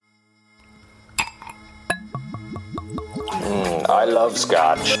I love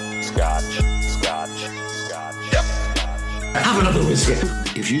scotch. Scotch. Scotch. Scotch. Yep. Have another whiskey.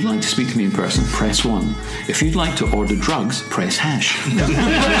 If you'd like to speak to me in person, press 1. If you'd like to order drugs, press hash.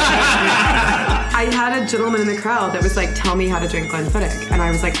 I had a gentleman in the crowd that was like, tell me how to drink Glenfiddich. And I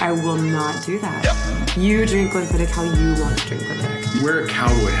was like, I will not do that. Yep. You drink Glenfiddich how you want to drink Glenfiddich. Wear a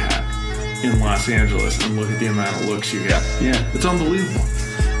cowboy hat in Los Angeles and look at the amount of looks you get. Yeah. It's unbelievable.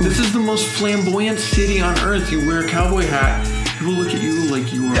 This is the most flamboyant city on earth. You wear a cowboy hat, people look at you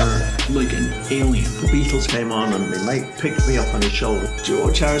like you are like an alien. The Beatles came on and my mate picked me up on his shoulder.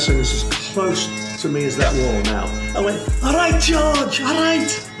 George Harrison is as close to me as that wall now. I went, all right, George, all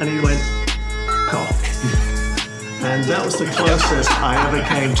right. And he went, off. And that was the closest I ever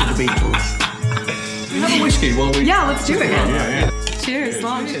came to the Beatles. You have a whiskey while we... Yeah, let's do it. Yeah. Cheers.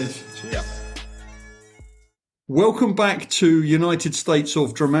 Cheers. Welcome back to United States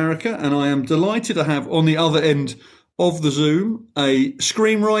of Dramerica, and I am delighted to have on the other end of the Zoom a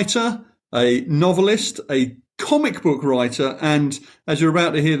screenwriter, a novelist, a comic book writer, and, as you're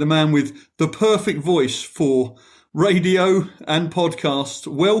about to hear, the man with the perfect voice for radio and podcast.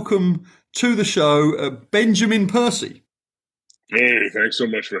 Welcome to the show, Benjamin Percy. Hey, thanks so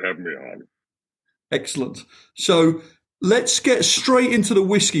much for having me on. Excellent. So let's get straight into the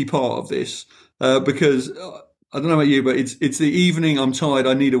whiskey part of this, because I don't know about you, but it's the evening. I'm tired.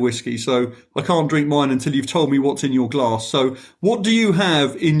 I need a whiskey, so I can't drink mine until you've told me what's in your glass. So what do you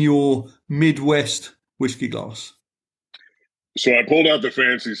have in your Midwest whiskey glass? So I pulled out the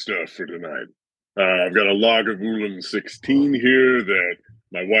fancy stuff for tonight. I've got a Lagavulin 16 here that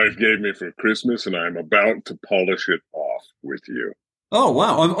my wife gave me for Christmas, and I'm about to polish it off with you. Oh,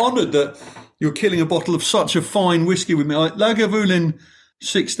 wow. I'm honoured that you're killing a bottle of such a fine whiskey with me. Lagavulin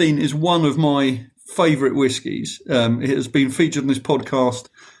 16 is one of my favourite whiskies. It has been featured in this podcast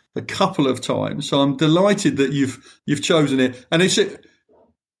a couple of times, so I'm delighted that you've chosen it. And it's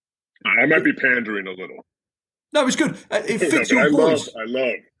I might be pandering a little. No, it's good. It fits your voice. I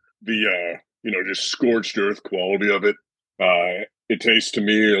love the just scorched earth quality of it. It tastes to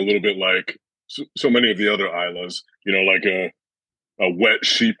me a little bit like so many of the other Islas. Like a wet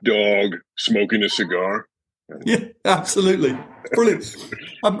sheepdog smoking a cigar. Yeah, absolutely. Brilliant.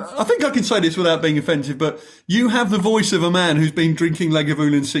 I think I can say this without being offensive, but you have the voice of a man who's been drinking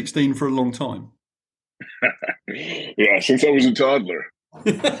Lagavulin 16 for a long time. Yeah, since I was a toddler.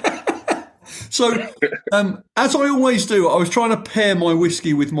 So, as I always do, I was trying to pair my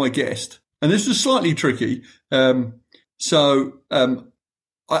whiskey with my guest, and this was slightly tricky. I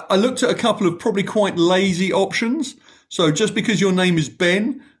looked at a couple of probably quite lazy options. So just because your name is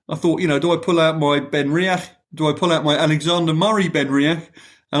Ben, I thought, do I pull out my Ben Riach? Do I pull out my Alexander Murray Ben Riach?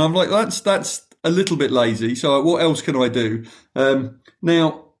 And I'm like, that's a little bit lazy. So what else can I do?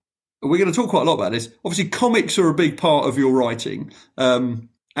 Now, we're going to talk quite a lot about this. Obviously, comics are a big part of your writing. And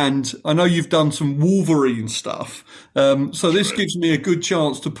I know you've done some Wolverine stuff. So this gives me a good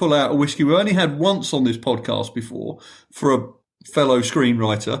chance to pull out a whiskey we only had once on this podcast before for a fellow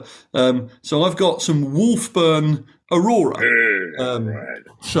screenwriter. So I've got some Wolfburn Aurora. Right.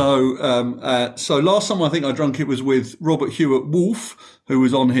 So last time I think I drank it was with Robert Hewitt Wolf, who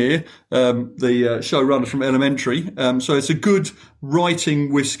was on here, the showrunner from Elementary. So it's a good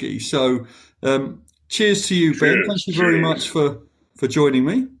writing whiskey. So cheers to you, Ben. Thank you very much for joining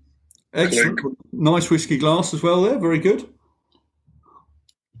me. Excellent. Clink. Nice whiskey glass as well there. Very good.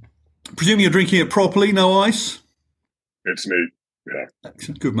 Presume you're drinking it properly, no ice? It's neat. Yeah.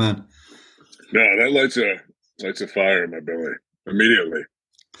 Excellent. Good man. No, that lights a fire in my belly immediately.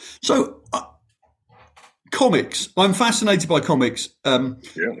 So, comics. I'm fascinated by comics. I'm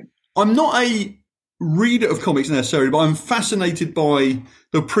not a reader of comics necessarily, but I'm fascinated by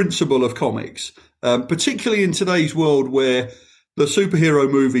the principle of comics, particularly in today's world where the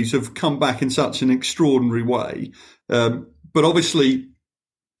superhero movies have come back in such an extraordinary way. But obviously,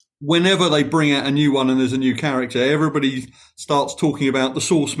 whenever they bring out a new one and there's a new character, everybody starts talking about the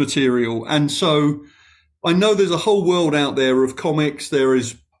source material. And so I know there's a whole world out there of comics. There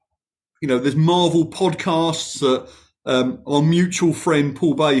is, there's Marvel podcasts that our mutual friend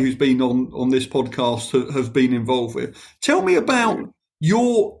Paul Bay, who's been on this podcast, has been involved with. Tell me about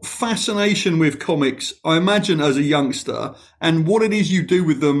your fascination with comics, I imagine, as a youngster, and what it is you do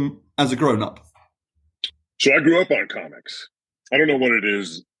with them as a grown-up. So I grew up on comics. I don't know what it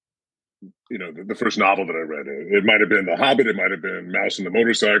is. The first novel that I read, it might have been The Hobbit, it might have been Mouse and the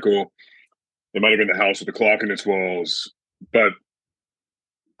Motorcycle, it might have been The House with the Clock in its Walls, but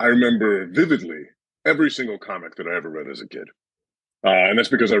I remember vividly every single comic that I ever read as a kid. And that's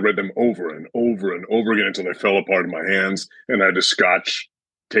because I read them over and over and over again until they fell apart in my hands and I had to scotch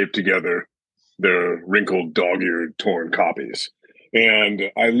tape together their wrinkled, dog-eared, torn copies.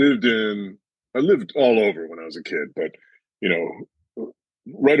 And I lived all over when I was a kid, but you know,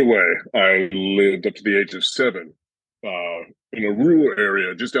 right away I lived up to the age of 7 in a rural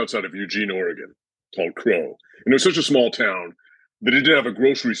area just outside of Eugene, Oregon, called Crow. And it was such a small town that it did have a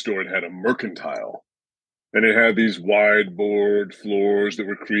grocery store. It had a mercantile, and it had these wide board floors that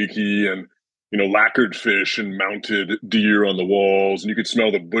were creaky, and you know, lacquered fish and mounted deer on the walls, and you could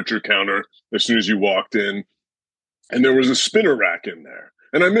smell the butcher counter as soon as you walked in. And there was a spinner rack in there.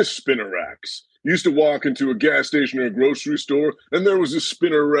 And I miss spinner racks. You used to walk into a gas station or a grocery store, and there was a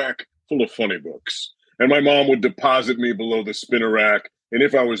spinner rack full of funny books. And my mom would deposit me below the spinner rack. And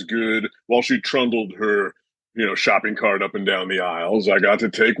if I was good, while she trundled her, you know, shopping cart up and down the aisles, I got to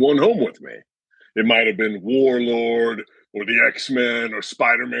take one home with me. It might have been Warlord or the X-Men or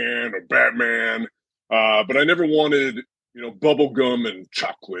Spider-Man or Batman. But I never wanted, you know, bubble gum and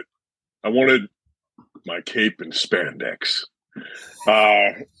chocolate. I wanted my cape and spandex.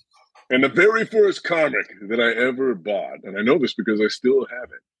 And the very first comic that I ever bought, and I know this because I still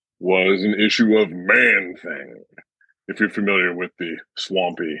have it, was an issue of Man-Thing, if you're familiar with the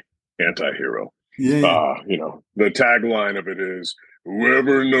swampy anti-hero. Yeah. You know, the tagline of it is,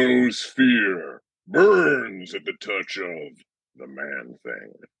 "Whoever knows fear burns at the touch of the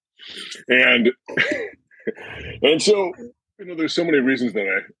Man-Thing." And so, you know, there's so many reasons that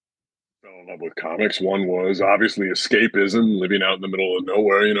I fell in love with comics. One was obviously escapism, living out in the middle of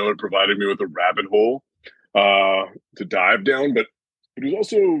nowhere. You know, it provided me with a rabbit hole to dive down, but it was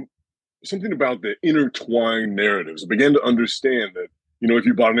also something about the intertwined narratives. I began to understand that, you know, if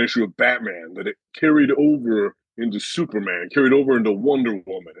you bought an issue of Batman, that it carried over into Superman, carried over into Wonder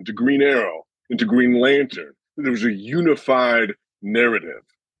Woman, into Green Arrow, into Green Lantern. There was a unified narrative.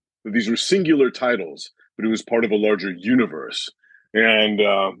 That these were singular titles, but it was part of a larger universe. And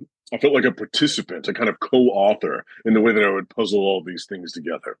I felt like a participant, a kind of co-author in the way that I would puzzle all these things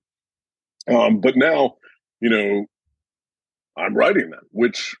together. But now, you know, I'm writing them,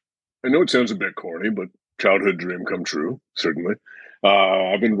 which I know it sounds a bit corny, but childhood dream come true, certainly.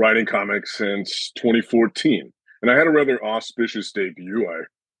 I've been writing comics since 2014, and I had a rather auspicious debut. I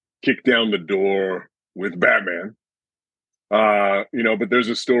kicked down the door with Batman, you know, but there's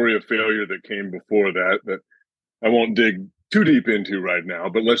a story of failure that came before that I won't dig too deep into right now,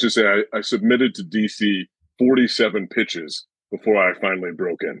 but let's just say I submitted to DC 47 pitches before I finally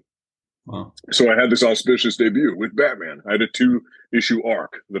broke in. Wow. So I had this auspicious debut with Batman. I had a 2-issue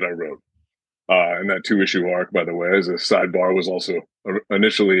arc that I wrote. And that 2-issue arc, by the way, as a sidebar, was also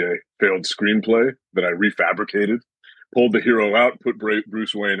initially a failed screenplay that I refabricated, pulled the hero out, put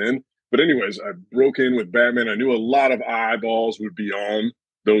Bruce Wayne in. But anyways, I broke in with Batman. I knew a lot of eyeballs would be on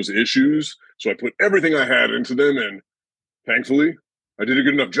those issues. So I put everything I had into them. And thankfully, I did a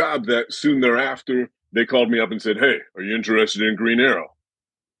good enough job that soon thereafter, they called me up and said, "Hey, are you interested in Green Arrow?"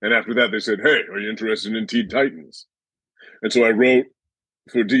 And after that, they said, "Hey, are you interested in Teen Titans?" And so I wrote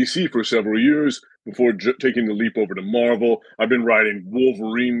for DC for several years before taking the leap over to Marvel. I've been writing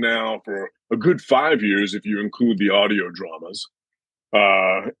Wolverine now for a good 5 years, if you include the audio dramas.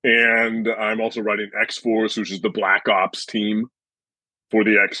 And I'm also writing X-Force, which is the Black Ops team for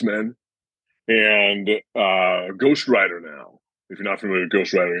the X-Men, and Ghost Rider now. If you're not familiar with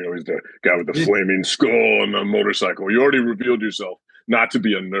Ghost Rider, you know, he's the guy with the flaming skull and the motorcycle. You already revealed yourself not to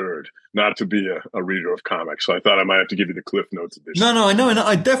be a nerd, not to be a reader of comics. So I thought I might have to give you the Cliff Notes edition. No, I know.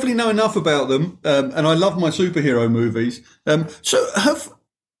 I definitely know enough about them, and I love my superhero movies. So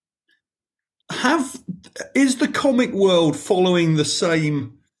is the comic world following the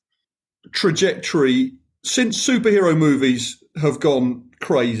same trajectory since superhero movies have gone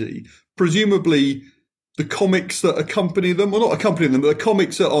crazy? Presumably, the comics that accompany them, well, not accompany them, but the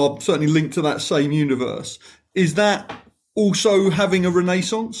comics that are certainly linked to that same universe, is that also having a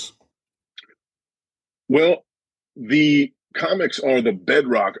renaissance? Well, the comics are the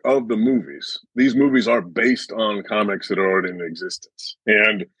bedrock of the movies. These movies are based on comics that are already in existence.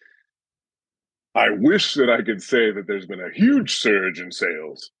 And I wish that I could say that there's been a huge surge in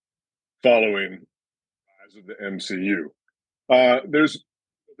sales following the rise of the MCU. There's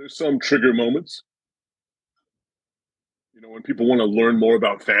some trigger moments. You know, when people want to learn more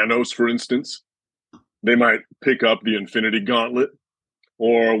about Thanos, for instance, they might pick up the Infinity Gauntlet.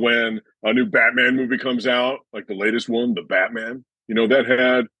 Or when a new Batman movie comes out, like the latest one, The Batman, you know, that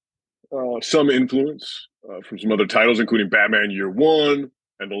had some influence from some other titles, including Batman Year One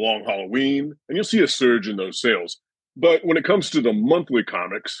and The Long Halloween. And you'll see a surge in those sales. But when it comes to the monthly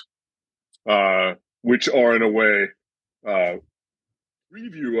comics, which are in a way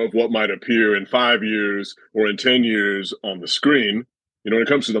preview of what might appear in 5 years or in 10 years on the screen, you know, when it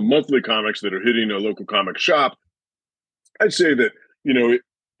comes to the monthly comics that are hitting a local comic shop, I'd say that,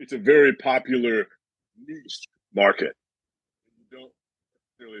 it's a very popular niche market. You don't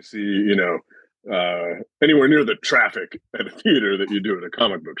really see, anywhere near the traffic at a theater that you do at a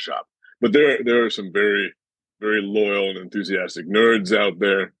comic book shop. But there are some very, very loyal and enthusiastic nerds out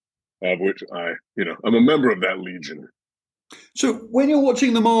there, of which I'm a member of that legion. So when you're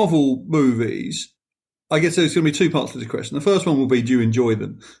watching the Marvel movies, I guess there's going to be two parts to the question. The first one will be, do you enjoy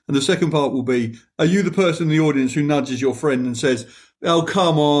them? And the second part will be, are you the person in the audience who nudges your friend and says, oh,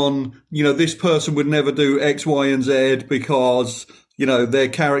 come on, this person would never do X, Y, and Z because, their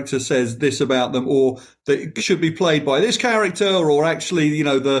character says this about them, or they should be played by this character, or actually,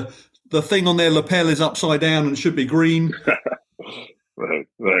 the thing on their lapel is upside down and should be green. Right.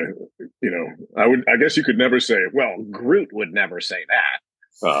 I guess you could never say, well, Groot would never say that.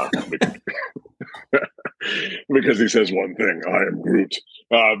 Because he says one thing, I am Groot.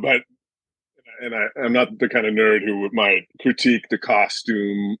 I'm not the kind of nerd who might critique the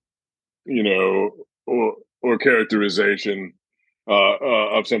costume, or characterization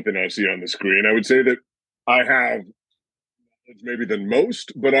of something I see on the screen. I would say that I have maybe than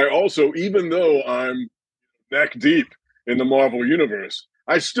most, but I also, even though I'm neck deep in the Marvel universe,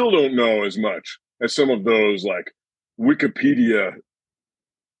 I still don't know as much as some of those like Wikipedia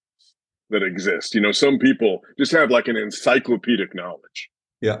that exist. Some people just have like an encyclopedic knowledge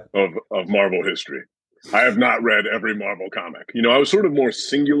of Marvel history. I have not read every Marvel comic. I was sort of more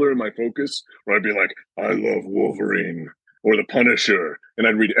singular in my focus, where I'd be like, I love Wolverine or the Punisher, and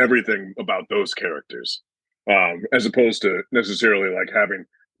I'd read everything about those characters, as opposed to necessarily like having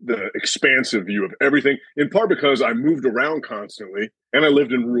the expansive view of everything, in part because I moved around constantly and I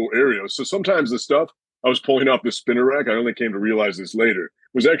lived in rural areas. So sometimes the stuff I was pulling off the spinner rack, I only came to realize this later,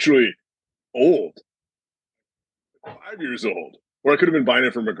 was actually old, 5 years old, or I could have been buying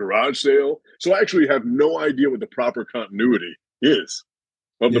it from a garage sale. So I actually have no idea what the proper continuity is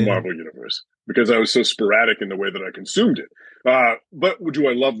of the Marvel universe, because I was so sporadic in the way that I consumed it. But do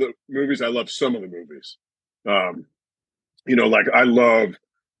I love the movies? I love some of the movies. Like I love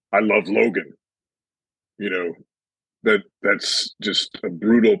Logan. That's just a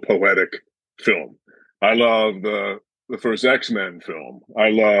brutal, poetic film. I love the first X-Men film. I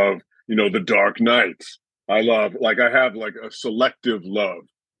love, The Dark Knight. I have like a selective love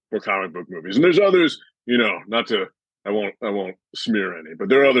for comic book movies. And there's others, I won't smear any, but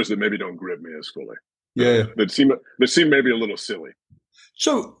there are others that maybe don't grip me as fully. Yeah. That seem maybe a little silly.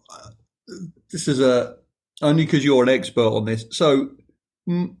 So this is only because you're an expert on this. So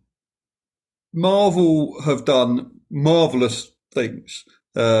Marvel have done marvelous things.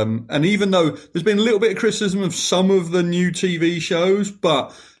 And even though there's been a little bit of criticism of some of the new TV shows,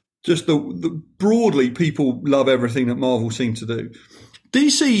 but just the broadly, people love everything that Marvel seem to do.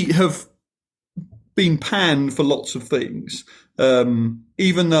 DC have been panned for lots of things,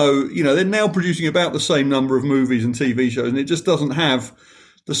 even though, they're now producing about the same number of movies and TV shows, and it just doesn't have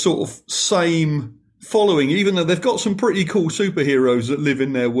the sort of same following, even though they've got some pretty cool superheroes that live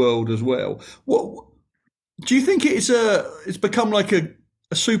in their world as well. What do you think it's become like a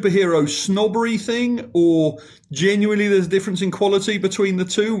superhero snobbery thing, or genuinely there's a difference in quality between the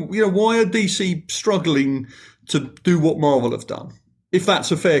two? Why are DC struggling to do what Marvel have done, if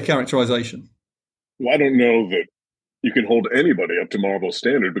that's a fair characterization? Well, I don't know that you can hold anybody up to Marvel's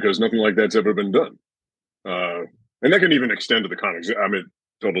standard, because nothing like that's ever been done. And that can even extend to the comics. I'm a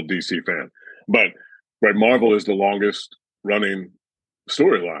total DC fan. But Marvel is the longest running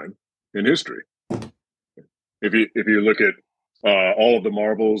storyline in history. If you look at all of the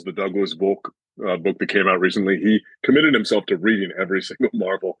Marvels, the Douglas book that came out recently, he committed himself to reading every single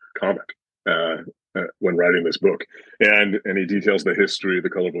Marvel comic when writing this book, and he details the history, the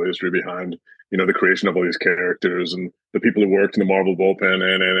colorful history behind the creation of all these characters and the people who worked in the Marvel bullpen,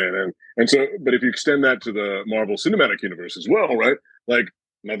 and so. But if you extend that to the Marvel Cinematic Universe as well, right? Like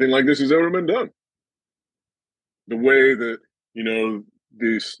nothing like this has ever been done. The way that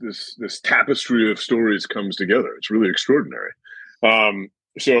this tapestry of stories comes together, it's really extraordinary.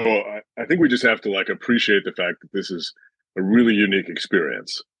 So I think we just have to appreciate the fact that this is a really unique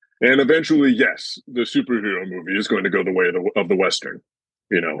experience. And eventually, yes, the superhero movie is going to go the way of the Western,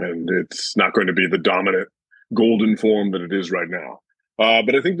 and it's not going to be the dominant golden form that it is right now.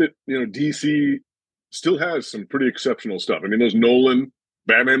 But I think that, DC still has some pretty exceptional stuff. I mean, those Nolan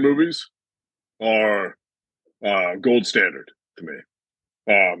Batman movies are gold standard to me.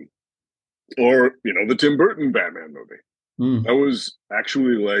 Or, the Tim Burton Batman movie. That was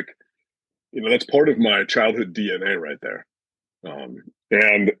actually that's part of my childhood DNA right there. And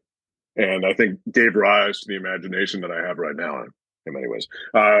I think gave rise to the imagination that I have right now in many ways.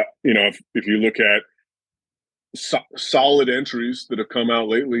 If you look at solid entries that have come out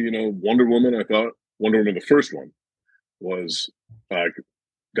lately. You know, Wonder Woman. I thought Wonder Woman, the first one, was that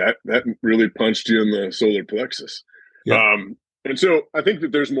really punched you in the solar plexus. Yeah. And so I think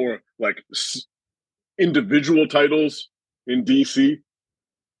that there's more like individual titles in DC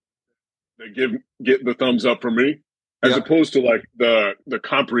that get the thumbs up for me, as opposed to like the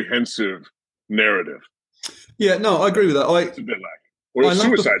comprehensive narrative. Yeah, no, I agree with that. It's a bit like, or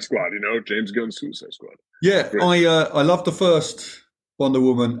Suicide Squad, you know, James Gunn's Suicide Squad. Yeah, I loved the first Wonder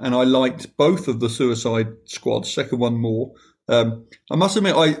Woman, and I liked both of the Suicide Squad. Second one more. I must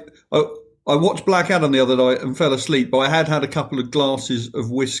admit, I watched Black Adam the other night and fell asleep, but I had a couple of glasses of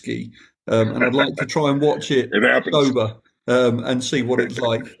whiskey, and I'd like to try and watch it sober and see what it's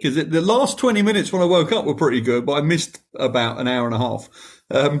like. Because the last 20 minutes when I woke up were pretty good, but I missed about an hour and a half.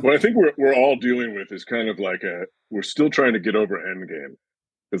 What I think we're all dealing with is kind of like we're still trying to get over Endgame,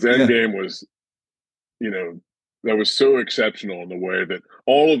 because Endgame was, you know, that was so exceptional in the way that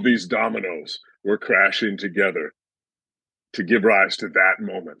all of these dominoes were crashing together to give rise to that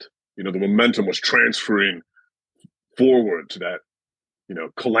moment. You know, the momentum was transferring forward to that, you know,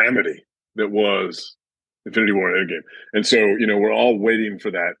 calamity that was Infinity War and Endgame. And so, you know, we're all waiting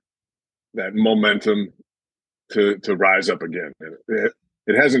for that momentum to rise up again. And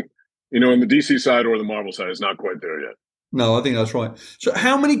it hasn't, you know, on the DC side or the Marvel side, it's not quite there yet. No, I think that's right. So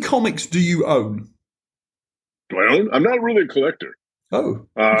how many comics do you own? Do I own? I'm not really a collector. Oh.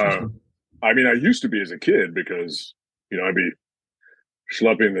 I mean, I used to be as a kid because, you know, I'd be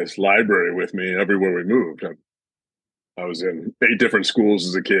schlepping this library with me everywhere we moved. I was in 8 different schools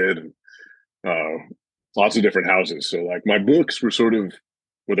as a kid, and lots of different houses. So like my books were sort of,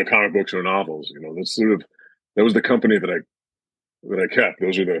 whether comic books or novels, you know, that was the company that I kept.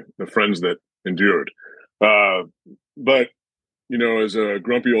 Those are the friends that endured. But, you know, as a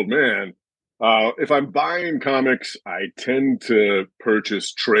grumpy old man, if I'm buying comics, I tend to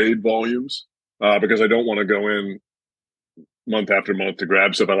purchase trade volumes because I don't want to go in month after month to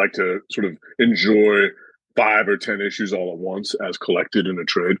grab stuff. I like to sort of enjoy 5 or 10 issues all at once as collected in a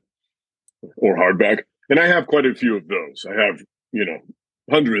trade or hardback. And I have quite a few of those. I have, you know,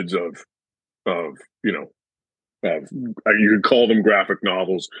 hundreds of you know, you could call them graphic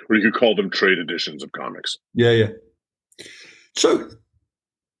novels, or you could call them trade editions of comics. Yeah. So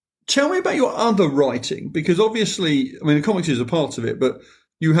tell me about your other writing, because obviously, I mean, the comics is a part of it, but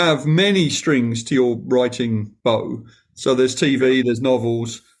you have many strings to your writing bow. So there's TV, there's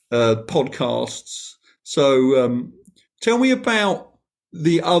novels, podcasts. So tell me about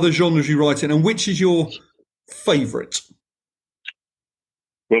the other genres you write in, and which is your favorite?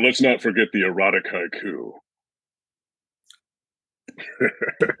 Well, let's not forget the erotic haiku.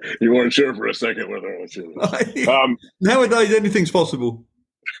 You weren't sure for a second whether I was sure. Nowadays, anything's possible.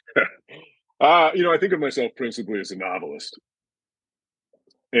 You know, I think of myself principally as a novelist,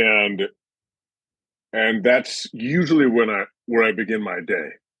 and that's usually where I begin my day,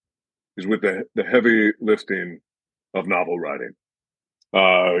 is with the heavy lifting of novel writing.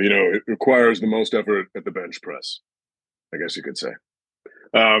 You know, it requires the most effort at the bench press, I guess you could say.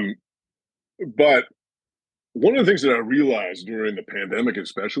 But one of the things that I realized during the pandemic,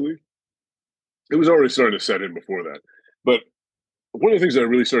 especially, it was already starting to set in before that, but one of the things that I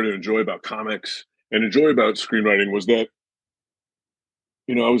really started to enjoy about comics and enjoy about screenwriting was that,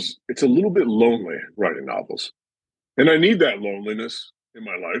 you know, it's a little bit lonely writing novels, and I need that loneliness in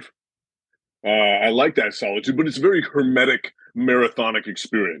my life. I like that solitude, but it's a very hermetic, marathonic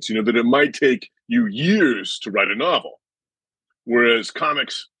experience, you know, that it might take you years to write a novel, whereas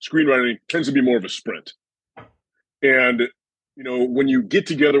comics, screenwriting tends to be more of a sprint. And, you know, when you get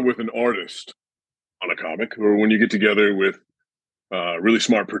together with an artist on a comic, or when you get together with a really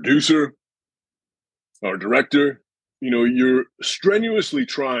smart producer or director, you know, you're strenuously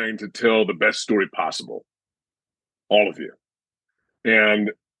trying to tell the best story possible, all of you. And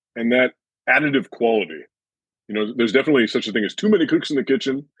that additive quality, you know, there's definitely such a thing as too many cooks in the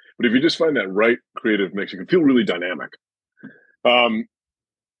kitchen, but if you just find that right creative mix, you can feel really dynamic.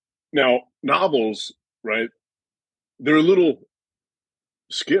 Now, novels, right, they're a little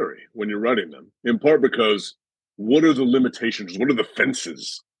scary when you're writing them, in part because what are the limitations? What are the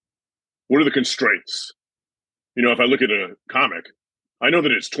fences? What are the constraints? You know, if I look at a comic, I know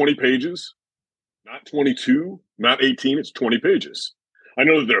that it's 20 pages, not 22, not 18, it's 20 pages. I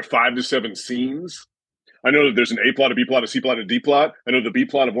know that there are 5 to 7 scenes. I know that there's an A plot, a B plot, a C plot, a D plot. I know the B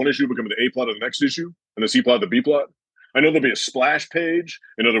plot of one issue becomes the A plot of the next issue, and the C plot of the B plot. I know there'll be a splash page.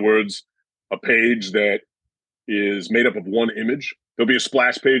 In other words, a page that is made up of one image. There'll be a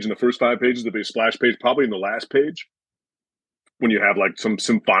splash page in the first 5 pages. There'll be a splash page probably in the last page when you have like some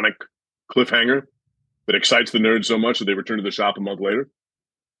symphonic cliffhanger that excites the nerds so much that they return to the shop a month later,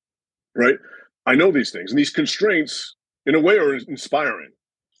 right? I know these things, and these constraints, in a way, are inspiring.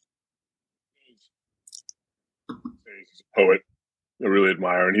 He's a poet I really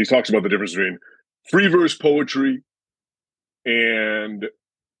admire, and he talks about the difference between free verse poetry and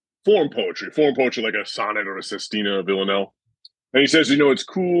form poetry. Form poetry like a sonnet or a sestina of Villanelle. And he says, it's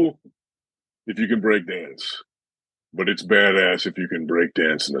cool if you can break dance, but it's badass if you can break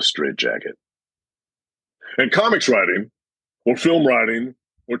dance in a straitjacket. And comics writing, or film writing,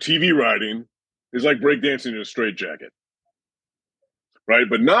 or TV writing is like breakdancing in a straitjacket, right?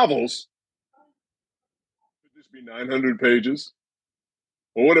 But novels, could this be 900 pages?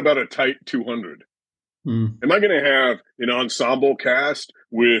 Or what about a tight 200? Am I going to have an ensemble cast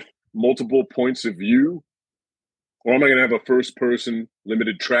with multiple points of view? Or am I going to have a first-person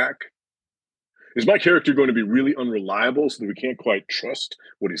limited track? Is my character going to be really unreliable so that we can't quite trust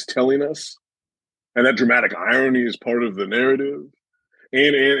what he's telling us? And that dramatic irony is part of the narrative?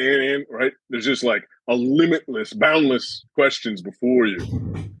 And, right? There's just like a limitless, boundless questions before you.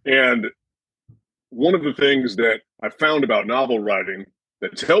 And one of the things that I found about novel writing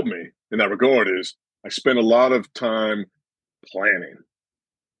that's helped me in that regard is I spend a lot of time planning.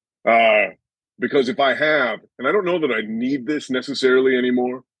 Because if I have, and I don't know that I need this necessarily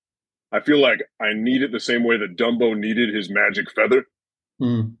anymore, I feel like I need it the same way that Dumbo needed his magic feather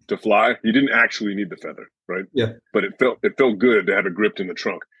to fly. He didn't actually need the feather, right? Yeah. But it felt good to have it gripped in the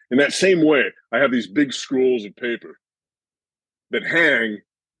trunk. In that same way, I have these big scrolls of paper that hang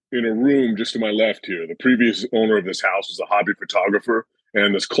in a room just to my left here. The previous owner of this house was a hobby photographer,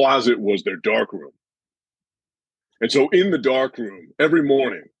 and this closet was their dark room. And so in the dark room, every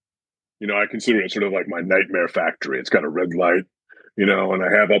morning, I consider it sort of like my nightmare factory. It's got a red light, and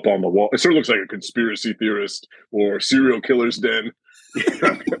I have up on the wall, it sort of looks like a conspiracy theorist or serial killer's den.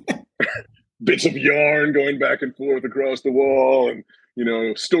 Bits of yarn going back and forth across the wall, and,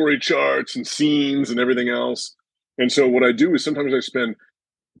 story charts and scenes and everything else. And so what I do is sometimes I spend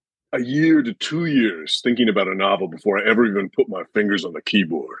a year to 2 years thinking about a novel before I ever even put my fingers on the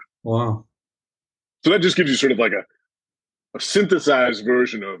keyboard. Wow. So that just gives you sort of like a synthesized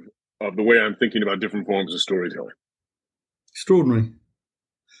version of the way I'm thinking about different forms of storytelling. Extraordinary.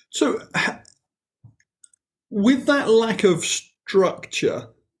 So with that lack of structure,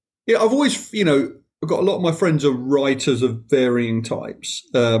 I've always, I've got a lot of my friends are writers of varying types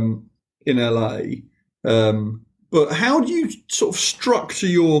in LA. But how do you sort of structure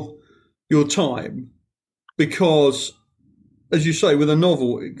your time? Because, as you say, with a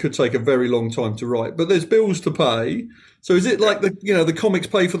novel, it could take a very long time to write, but there's bills to pay. So is it like the comics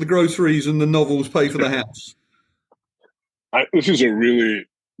pay for the groceries and the novels pay for the house? This is a really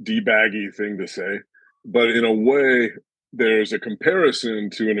debaggy thing to say, but in a way, there's a comparison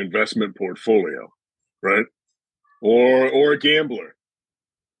to an investment portfolio, right? Or a gambler.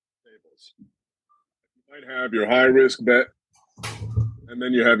 You might have your high risk bet, and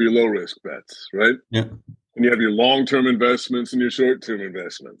then you have your low risk bets, right? Yeah. And you have your long-term investments and your short-term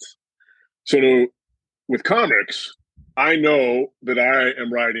investments. So with comics, I know that I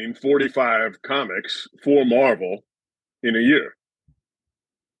am writing 45 comics for Marvel in a year.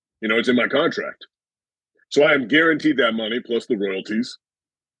 It's in my contract. So I am guaranteed that money plus the royalties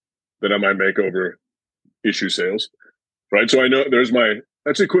that I might make over issue sales, right? So I know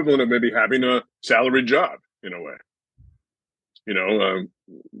that's equivalent of maybe having a salaried job in a way.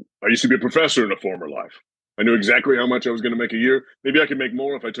 I used to be a professor in a former life. I knew exactly how much I was going to make a year. Maybe I could make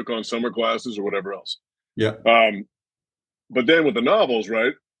more if I took on summer classes or whatever else. Yeah. But then with the novels,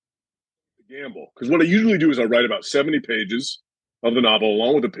 right? Gamble. Because what I usually do is I write about 70 pages of the novel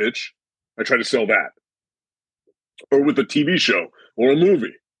along with the pitch. I try to sell that. Or with a TV show or a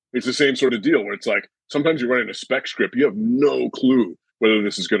movie. It's the same sort of deal where it's like sometimes you're writing a spec script. You have no clue whether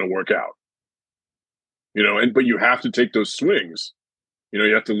this is going to work out. But you have to take those swings.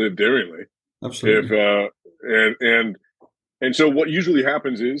 You have to live daringly. Absolutely. And so what usually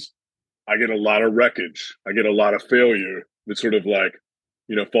happens is I get a lot of wreckage. I get a lot of failure that sort of like,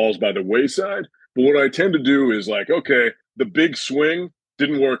 falls by the wayside. But what I tend to do is like, okay, the big swing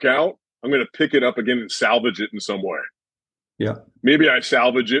didn't work out. I'm going to pick it up again and salvage it in some way. Yeah. Maybe I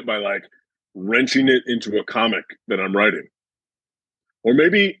salvage it by like wrenching it into a comic that I'm writing. Or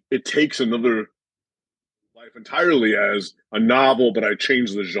maybe it takes another life entirely as a novel, but I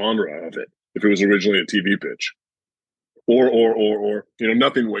change the genre of it if it was originally a TV pitch. Or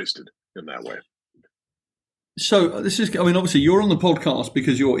nothing wasted in that way. So obviously you're on the podcast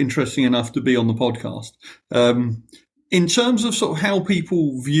because you're interesting enough to be on the podcast. In terms of sort of how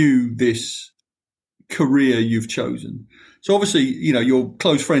people view this career you've chosen, So obviously, your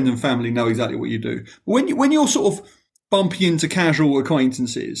close friends and family know exactly what you do. When you're sort of bumping into casual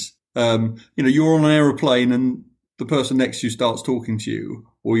acquaintances, you're on an aeroplane and the person next to you starts talking to you,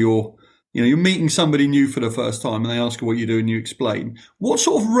 or you're meeting somebody new for the first time and they ask you what you do and you explain. What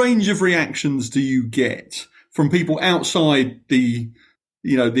sort of range of reactions do you get from people outside the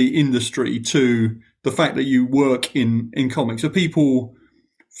industry to the fact that you work in comics? Are people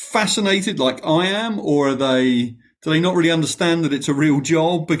fascinated like I am, or do they not really understand that it's a real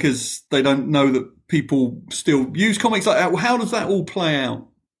job because they don't know that people still use comics like that? How does that all play out?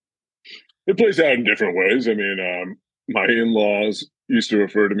 It plays out in different ways. I mean, my in-laws used to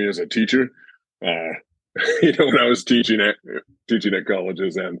refer to me as a teacher. When I was teaching at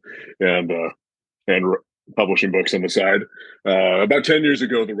colleges and publishing books on the side. About 10 years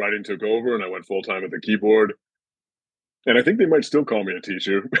ago, the writing took over, and I went full time at the keyboard. And I think they might still call me a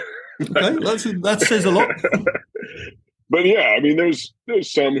teacher. Okay, that says a lot. But yeah, I mean, there's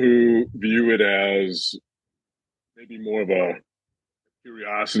some who view it as maybe more of a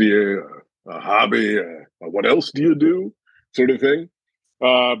curiosity, a hobby, what else do you do sort of thing.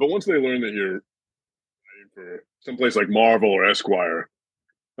 But once they learn that you're writing for someplace like Marvel or Esquire,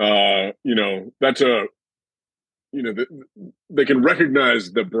 that's they can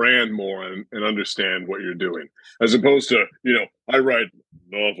recognize the brand more and understand what you're doing, as opposed to, I write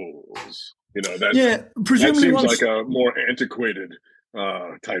novels. Presumably that seems like a more antiquated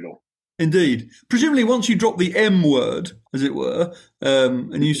title. Indeed. Presumably once you drop the M word, as it were,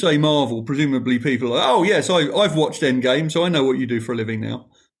 and you say Marvel, presumably people are like, oh, yes, I've watched Endgame, so I know what you do for a living now.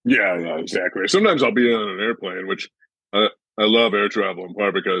 Yeah, exactly. Sometimes I'll be on an airplane, which I love air travel in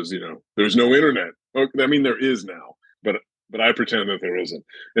part because, there's no internet. I mean, there is now, but I pretend that there isn't.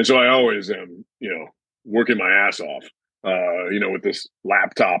 And so I always am, working my ass off, with this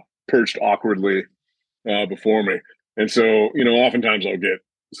laptop perched awkwardly before me. And so, oftentimes I'll get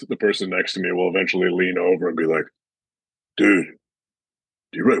the person next to me will eventually lean over and be like, dude,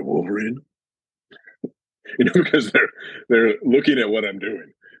 do you write Wolverine? Because they're looking at what I'm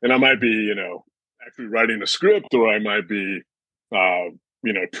doing. And I might be, actually writing a script, or I might be,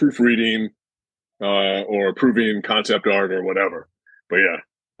 proofreading or approving concept art or whatever. But yeah,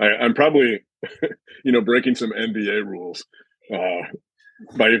 I'm probably, breaking some NBA rules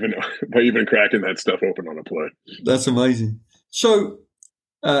by even cracking that stuff open on a play. That's amazing. So,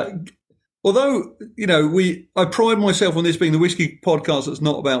 although I pride myself on this being the whiskey podcast that's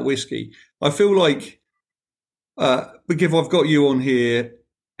not about whiskey, I feel like because I've got you on here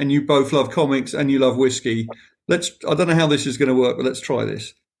and you both love comics and you love whiskey. I don't know how this is going to work, but let's try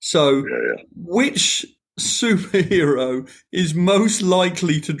this. So, Which superhero is most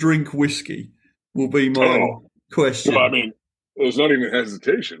likely to drink whiskey? Will be my question. Well, I mean, there's not even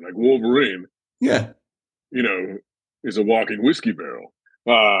hesitation. Like Wolverine, is a walking whiskey barrel.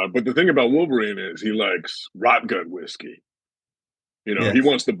 But the thing about Wolverine is he likes rotgut whiskey. He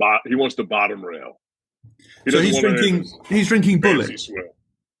wants the bottom rail. So he's drinking Bullet.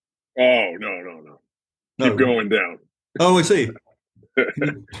 Oh no. Keep going down. Oh, I see.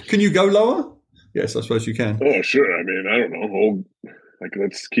 Can you go lower? Yes, I suppose you can. Oh, sure. I mean, I don't know.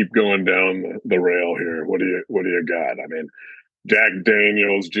 Let's keep going down the rail here. What do you got? I mean, Jack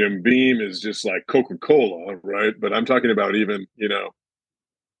Daniels, Jim Beam is just like Coca-Cola, right? But I'm talking about even,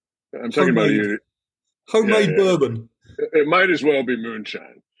 homemade bourbon. It might as well be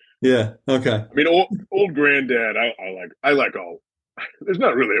moonshine. Yeah. Okay. I mean, old granddad. I like all. There's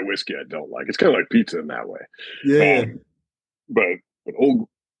not really a whiskey I don't like. It's kind of like pizza in that way. Yeah. But old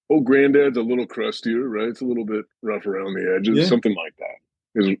granddad's a little crustier, right? It's a little bit rough around the edges. Yeah. Something like that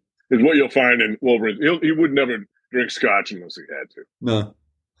is what you'll find in Wolverine. He would never drink scotch unless he had to. No.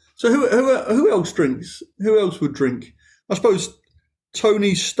 So who else drinks? Who else would drink? I suppose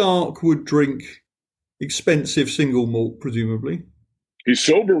Tony Stark would drink expensive single malt, presumably. He's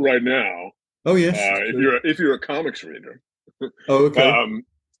sober right now. Oh yes. If you're a comics reader. Oh, okay.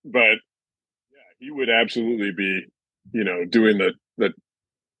 But yeah, he would absolutely be, doing the.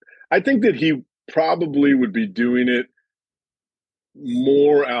 I think that he probably would be doing it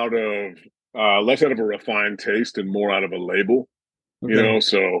more out of less out of a refined taste and more out of a label. Okay.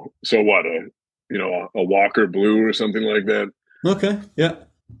 So what a Walker Blue or something like that. Okay. Yeah.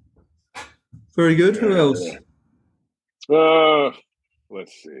 Very good. Who else?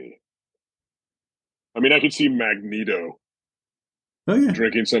 Let's see. I mean, I could see Magneto. Oh yeah.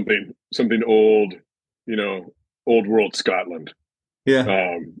 Drinking something old, old world Scotland.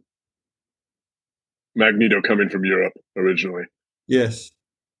 Yeah. Magneto coming from Europe originally. Yes.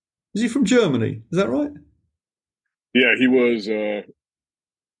 Is he from Germany? Is that right? Yeah, he was.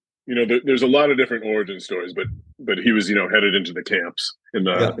 There's a lot of different origin stories, but but he was, headed into the camps in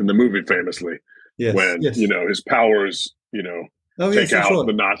the movie famously. Yes, when, yes. His powers, take out right.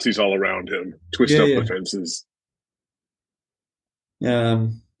 the Nazis all around him, twist up the fences.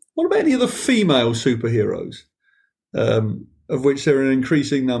 What about any other female superheroes, of which there are an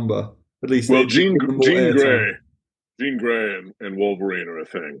increasing number? At least, well, Jean Grey and Wolverine are a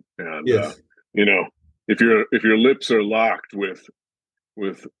thing, and if your lips are locked with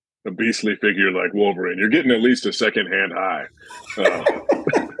a beastly figure like Wolverine, you're getting at least a second-hand high.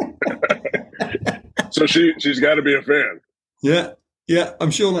 So she's got to be a fan. Yeah,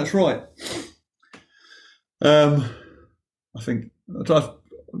 I'm sure that's right. I'm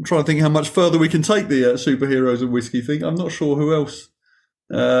trying to think how much further we can take the superheroes and whiskey thing. I'm not sure who else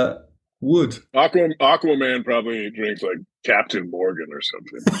would. Aquaman probably drinks like Captain Morgan or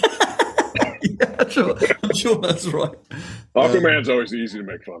something. I'm sure that's right. Aquaman's always easy to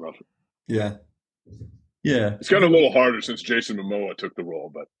make fun of. Yeah. It's gotten a little harder since Jason Momoa took the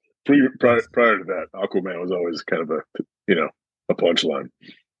role, but prior to that, Aquaman was always kind of a punchline.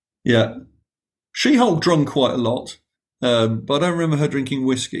 Yeah. She-Hulk drunk quite a lot, but I don't remember her drinking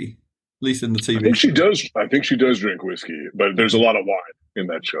whiskey, at least in the TV. I think she does drink whiskey, but there's a lot of wine in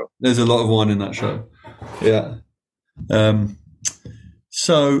that show. There's a lot of wine in that show. Yeah.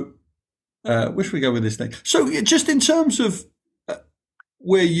 So, where should we go with this thing? So, just in terms of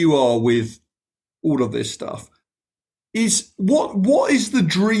where you are with all of this stuff, is what is the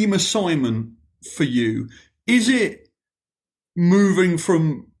dream assignment for you? Is it moving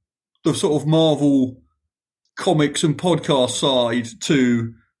from the sort of Marvel comics and podcast side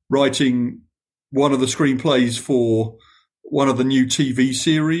to writing one of the screenplays for one of the new TV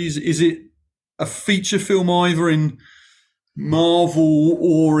series? Is it a feature film either in Marvel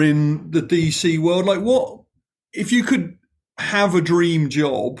or in the DC world? Like, what if you could have a dream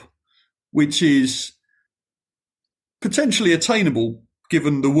job which is potentially attainable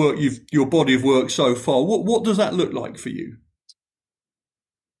given the work your body of work so far? What does that look like for you?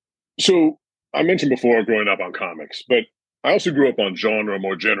 So I mentioned before growing up on comics, but I also grew up on genre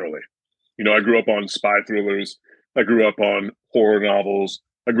more generally. I grew up on spy thrillers. I grew up on horror novels.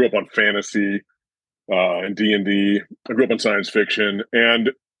 I grew up on fantasy and D&D. I grew up on science fiction.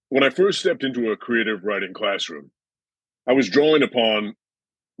 And when I first stepped into a creative writing classroom, I was drawing upon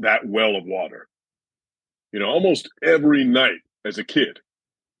that well of water. Almost every night as a kid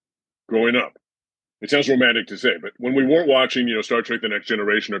growing up. It sounds romantic to say, but when we weren't watching, Star Trek The Next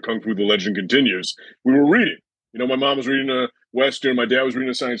Generation or Kung Fu The Legend Continues, we were reading. My mom was reading a Western. My dad was reading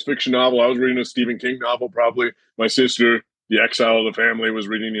a science fiction novel. I was reading a Stephen King novel, probably. My sister, the exile of the family, was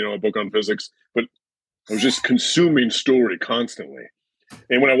reading, a book on physics. But I was just consuming story constantly.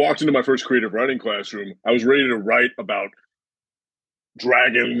 And when I walked into my first creative writing classroom, I was ready to write about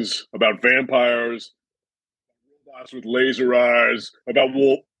dragons, about vampires, robots with laser eyes, about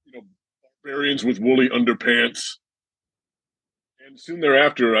barbarians with woolly underpants. And soon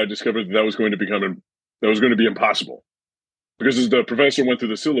thereafter, I discovered that was going to be impossible. Because as the professor went through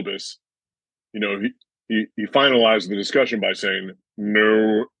the syllabus, he finalized the discussion by saying,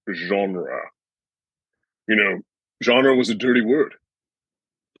 no genre. Genre was a dirty word.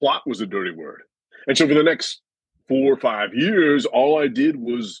 Plot was a dirty word. And so for the next 4 or 5 years, all I did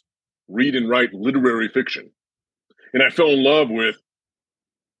was read and write literary fiction. And I fell in love with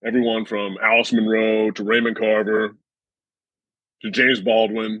everyone from Alice Munro to Raymond Carver to James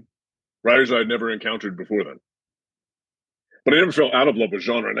Baldwin, writers I had never encountered before then. But I never fell out of love with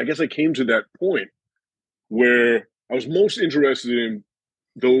genre. And I guess I came to that point where I was most interested in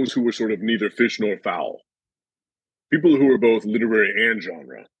those who were sort of neither fish nor fowl. People who were both literary and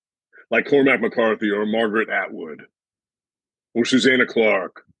genre, like Cormac McCarthy or Margaret Atwood or Susanna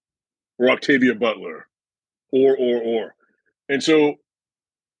Clarke or Octavia Butler or. And so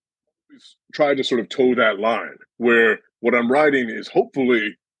try to sort of toe that line where what I'm writing is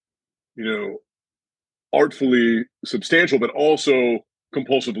hopefully, artfully substantial, but also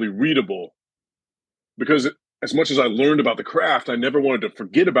compulsively readable. Because as much as I learned about the craft, I never wanted to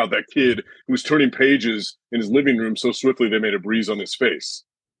forget about that kid who was turning pages in his living room so swiftly they made a breeze on his face.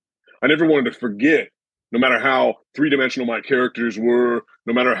 I never wanted to forget, no matter how three-dimensional my characters were,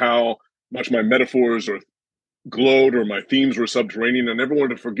 no matter how much my metaphors or glowed or my themes were subterranean, I never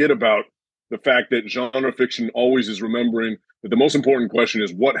wanted to forget about the fact that genre fiction always is remembering that the most important question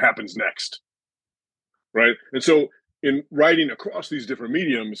is what happens next, right? And so in writing across these different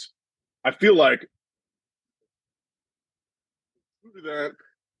mediums, I feel like that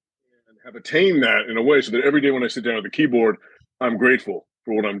and have attained that in a way so that every day when I sit down at the keyboard, I'm grateful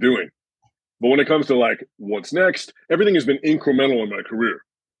for what I'm doing. But when it comes to like what's next, everything has been incremental in my career.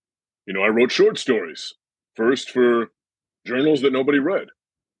 I wrote short stories. First for journals that nobody read,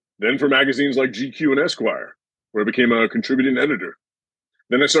 then for magazines like GQ and Esquire, where I became a contributing editor.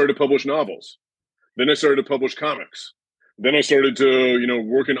 Then I started to publish novels. Then I started to publish comics. Then I started to,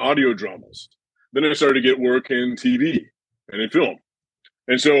 work in audio dramas. Then I started to get work in TV and in film.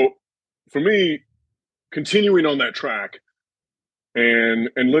 And so for me, continuing on that track and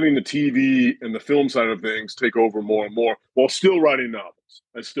letting the TV and the film side of things take over more and more while still writing novels,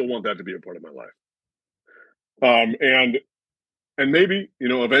 I still want that to be a part of my life. And maybe,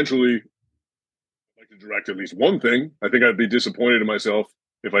 eventually I'd like to direct at least one thing. I think I'd be disappointed in myself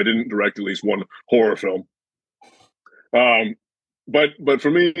if I didn't direct at least one horror film. But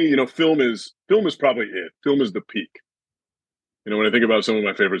for me, film is probably it. Film is the peak. When I think about some of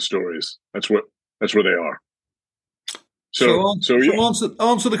my favorite stories, that's where they are. So answer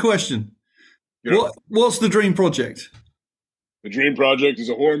the question. What's the dream project? The dream project is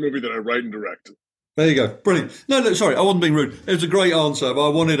a horror movie that I write and direct. There you go. Brilliant. No, sorry, I wasn't being rude. It was a great answer,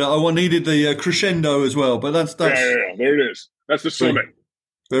 but I needed the crescendo as well. But that's yeah. There it is. That's the summit.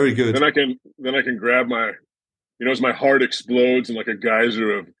 Very good. Then I can grab my, as my heart explodes in like a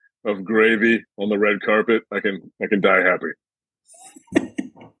geyser of gravy on the red carpet, I can die happy.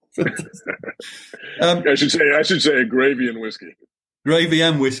 I should say gravy and whiskey. Gravy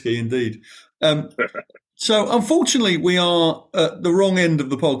and whiskey, indeed. So, unfortunately, we are at the wrong end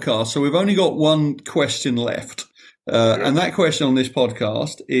of the podcast. So, we've only got one question left, and that question on this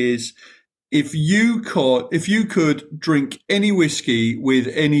podcast is: if you could drink any whiskey with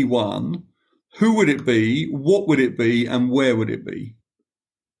anyone, who would it be? What would it be? And where would it be?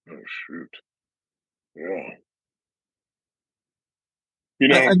 Oh shoot! Yeah.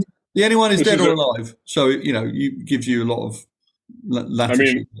 And the anyone is dead or alive. So, it gives you a lot of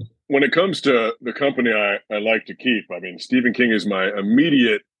latitude. When it comes to the company I like to keep, Stephen King is my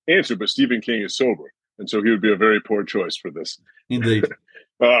immediate answer, but Stephen King is sober. And so he would be a very poor choice for this. Indeed.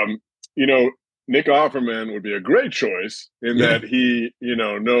 Nick Offerman would be a great choice in that he,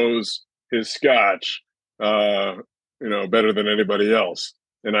 knows his scotch, better than anybody else.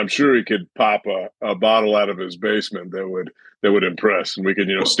 And I'm sure he could pop a bottle out of his basement that would impress. And we could,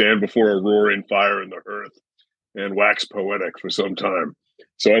 stand before a roaring fire in the hearth and wax poetic for some time.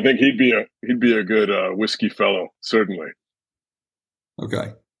 So I think he'd be a good whiskey fellow, certainly.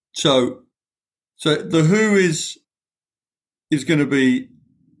 Okay. So the who is going to be.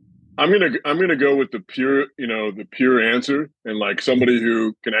 I'm gonna go with the pure answer, and like somebody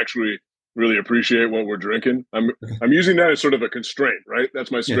who can actually really appreciate what we're drinking. I'm using that as sort of a constraint, right?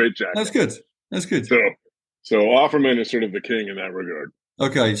 That's my straitjacket. That's good. So Offerman is sort of the king in that regard.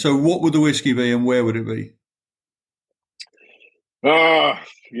 Okay. So what would the whiskey be, and where would it be?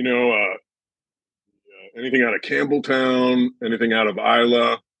 Anything out of Campbelltown, anything out of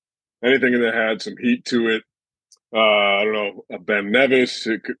Isla, anything that had some heat to it. I don't know, a Ben Nevis,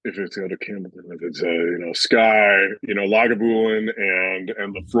 if it's out of Campbelltown, if it's Sky, Lagavulin and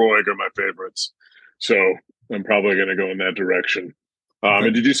Lefroy are my favorites. So I'm probably going to go in that direction. Okay.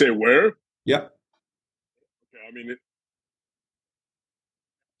 And did you say where? Yeah. Okay,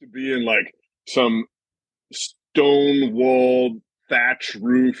 to be in like some stone-walled,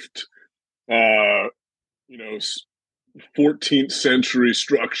 thatch-roofed, 14th century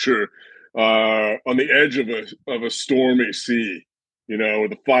structure on the edge of a stormy sea,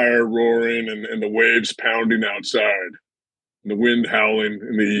 with the fire roaring and the waves pounding outside, and the wind howling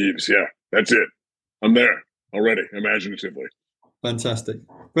in the eaves. Yeah, that's it. I'm there already, imaginatively. Fantastic.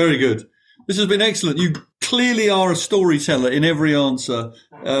 Very good. This has been excellent. You clearly are a storyteller in every answer.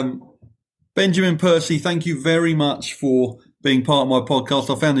 Benjamin Percy, thank you very much for being part of my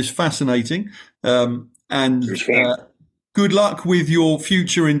podcast. I found this fascinating. And good luck with your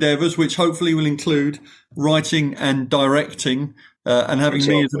future endeavours, which hopefully will include writing and directing and having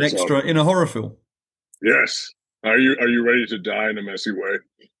me as an extra in a horror film. Yes. Are you ready to die in a messy way?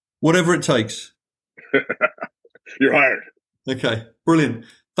 Whatever it takes. You're hired. Okay. Brilliant.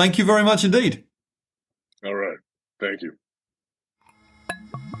 Thank you very much indeed. All right. Thank you.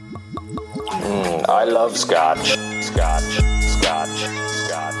 I love scotch.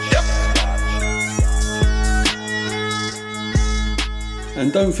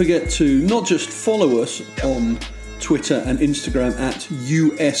 And don't forget to not just follow us on Twitter and Instagram at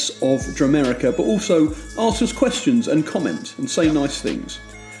US of Dramerica, but also ask us questions and comment and say nice things.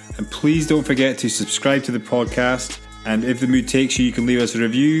 And please don't forget to subscribe to the podcast. And if the mood takes you, you can leave us a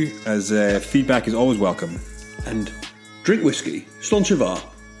review, as feedback is always welcome. And drink whiskey. Slán sé bhá.